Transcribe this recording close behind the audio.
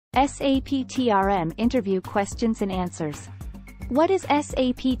SAP TRM Interview Questions and Answers. What is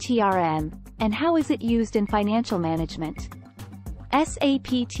SAP TRM, and how is it used in financial management?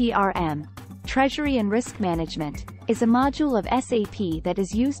 SAP TRM, Treasury and Risk Management, is a module of SAP that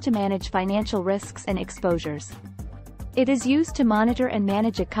is used to manage financial risks and exposures. It is used to monitor and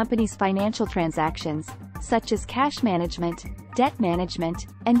manage a company's financial transactions, such as cash management, debt management,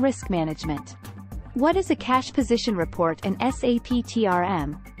 and risk management. What is a cash position report in SAP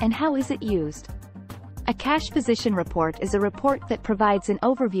TRM, and how is it used? A cash position report is a report that provides an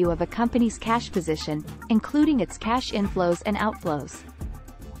overview of a company's cash position, including its cash inflows and outflows.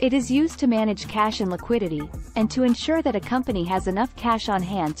 It is used to manage cash and liquidity, and to ensure that a company has enough cash on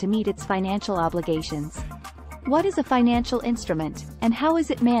hand to meet its financial obligations. What is a financial instrument, and how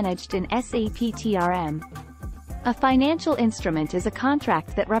is it managed in SAP TRM? A financial instrument is a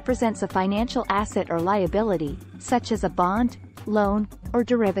contract that represents a financial asset or liability, such as a bond, loan, or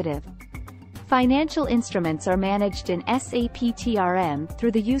derivative. Financial instruments are managed in SAP TRM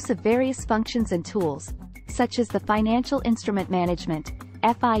through the use of various functions and tools, such as the Financial Instrument Management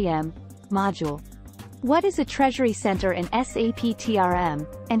 (FIM) module. What is a Treasury Center in SAP TRM,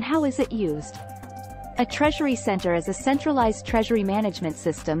 and how is it used? A Treasury Center is a centralized treasury management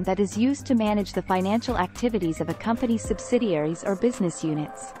system that is used to manage the financial activities of a company's subsidiaries or business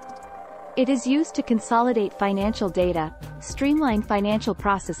units. It is used to consolidate financial data, streamline financial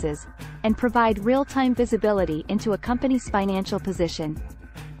processes, and provide real-time visibility into a company's financial position.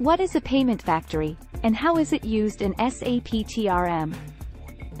 What is a payment factory, and how is it used in SAP TRM?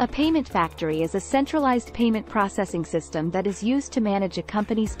 A payment factory is a centralized payment processing system that is used to manage a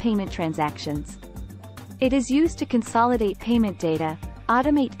company's payment transactions. It is used to consolidate payment data,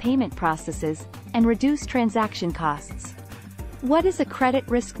 automate payment processes, and reduce transaction costs. What is a credit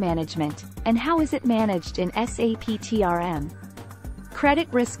risk management, and how is it managed in SAP TRM? Credit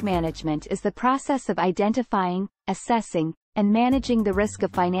risk management is the process of identifying, assessing, and managing the risk of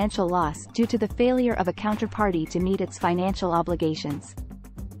financial loss due to the failure of a counterparty to meet its financial obligations.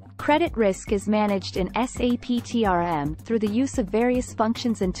 Credit risk is managed in SAP TRM through the use of various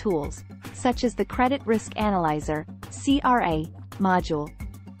functions and tools, such as the Credit Risk Analyzer (CRA) module.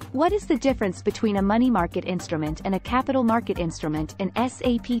 What is the difference between a money market instrument and a capital market instrument in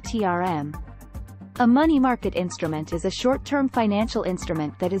SAP TRM? A money market instrument is a short-term financial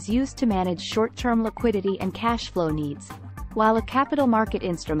instrument that is used to manage short-term liquidity and cash flow needs, while a capital market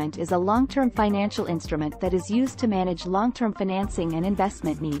instrument is a long-term financial instrument that is used to manage long-term financing and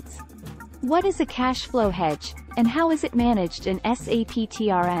investment needs. What is a cash flow hedge, and how is it managed in SAP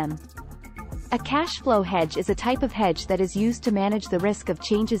TRM? A cash flow hedge is a type of hedge that is used to manage the risk of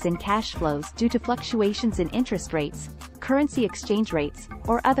changes in cash flows due to fluctuations in interest rates, currency exchange rates,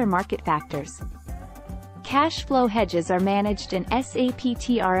 or other market factors. Cash flow hedges are managed in SAP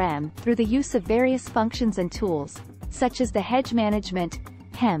TRM through the use of various functions and tools, such as the Hedge Management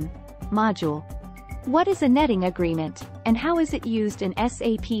 (HEM) module. What is a netting agreement, and how is it used in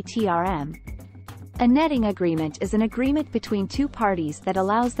SAP TRM? A netting agreement is an agreement between two parties that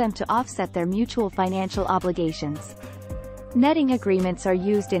allows them to offset their mutual financial obligations. Netting agreements are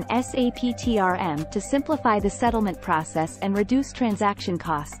used in SAP TRM to simplify the settlement process and reduce transaction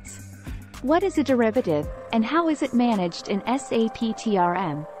costs. What is a derivative, and how is it managed in SAP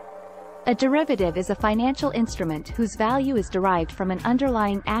TRM? A derivative is a financial instrument whose value is derived from an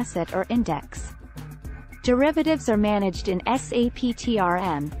underlying asset or index. Derivatives are managed in SAP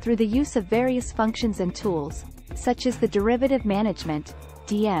TRM through the use of various functions and tools, such as the Derivative Management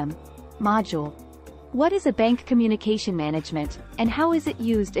 (DM) module. What is a bank communication management, and how is it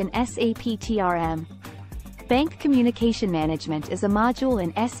used in SAP TRM? Bank communication management is a module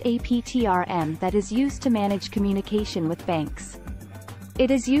in SAP TRM that is used to manage communication with banks.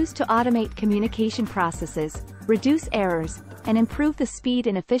 It is used to automate communication processes, reduce errors, and improve the speed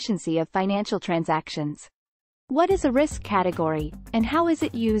and efficiency of financial transactions. What is a risk category, and how is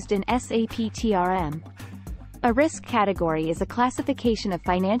it used in SAP TRM? A risk category is a classification of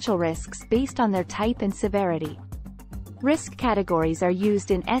financial risks based on their type and severity. Risk categories are used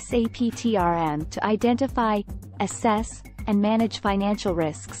in SAP TRM to identify, assess, and manage financial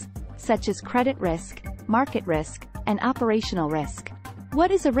risks, such as credit risk, market risk, and operational risk. What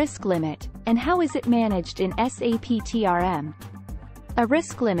is a risk limit, and how is it managed in SAP TRM? A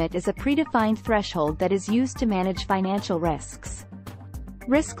risk limit is a predefined threshold that is used to manage financial risks.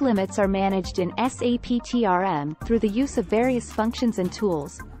 Risk limits are managed in SAP TRM through the use of various functions and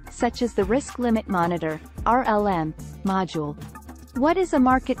tools, such as the Risk Limit Monitor (RLM) module. What is a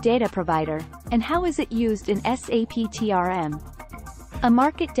market data provider, and how is it used in SAP TRM? A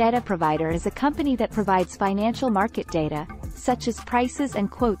market data provider is a company that provides financial market data, such as prices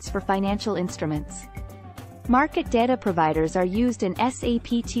and quotes for financial instruments. Market data providers are used in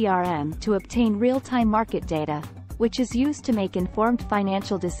SAP TRM to obtain real-time market data, which is used to make informed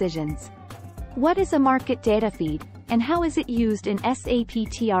financial decisions. What is a market data feed, and how is it used in SAP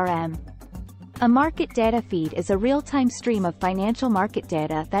TRM? A market data feed is a real-time stream of financial market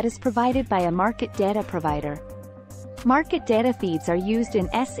data that is provided by a market data provider. Market data feeds are used in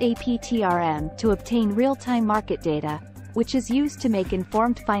SAP TRM to obtain real-time market data, which is used to make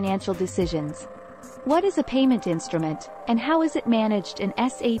informed financial decisions. What is a payment instrument, and how is it managed in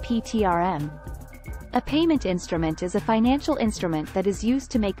SAP TRM? A payment instrument is a financial instrument that is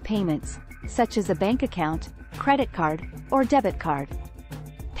used to make payments, such as a bank account, credit card, or debit card.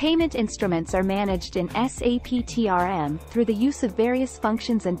 Payment instruments are managed in SAP TRM through the use of various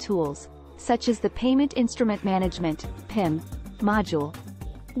functions and tools, such as the Payment Instrument Management (PIM) module.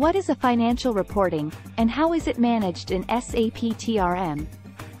 What is a financial reporting, and how is it managed in SAP TRM?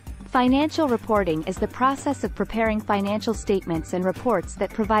 Financial reporting is the process of preparing financial statements and reports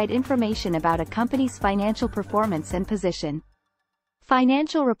that provide information about a company's financial performance and position.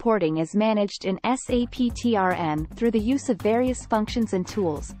 Financial reporting is managed in SAP TRM through the use of various functions and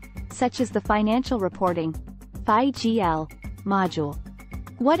tools, such as the Financial Reporting (FIGL) module.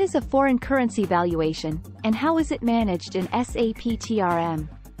 What is a foreign currency valuation, and how is it managed in SAP TRM?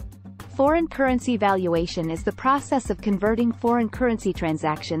 Foreign currency valuation is the process of converting foreign currency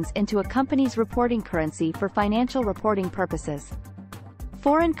transactions into a company's reporting currency for financial reporting purposes.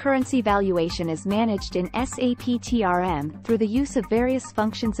 Foreign currency valuation is managed in SAP TRM through the use of various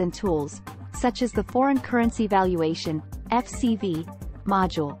functions and tools, such as the Foreign Currency Valuation (FCV)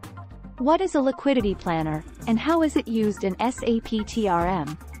 module. What is a liquidity planner, and how is it used in SAP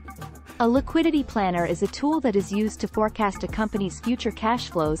TRM? A liquidity planner is a tool that is used to forecast a company's future cash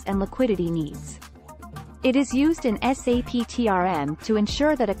flows and liquidity needs. It is used in SAP TRM to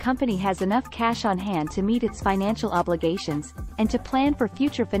ensure that a company has enough cash on hand to meet its financial obligations, and to plan for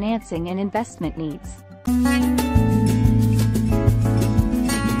future financing and investment needs.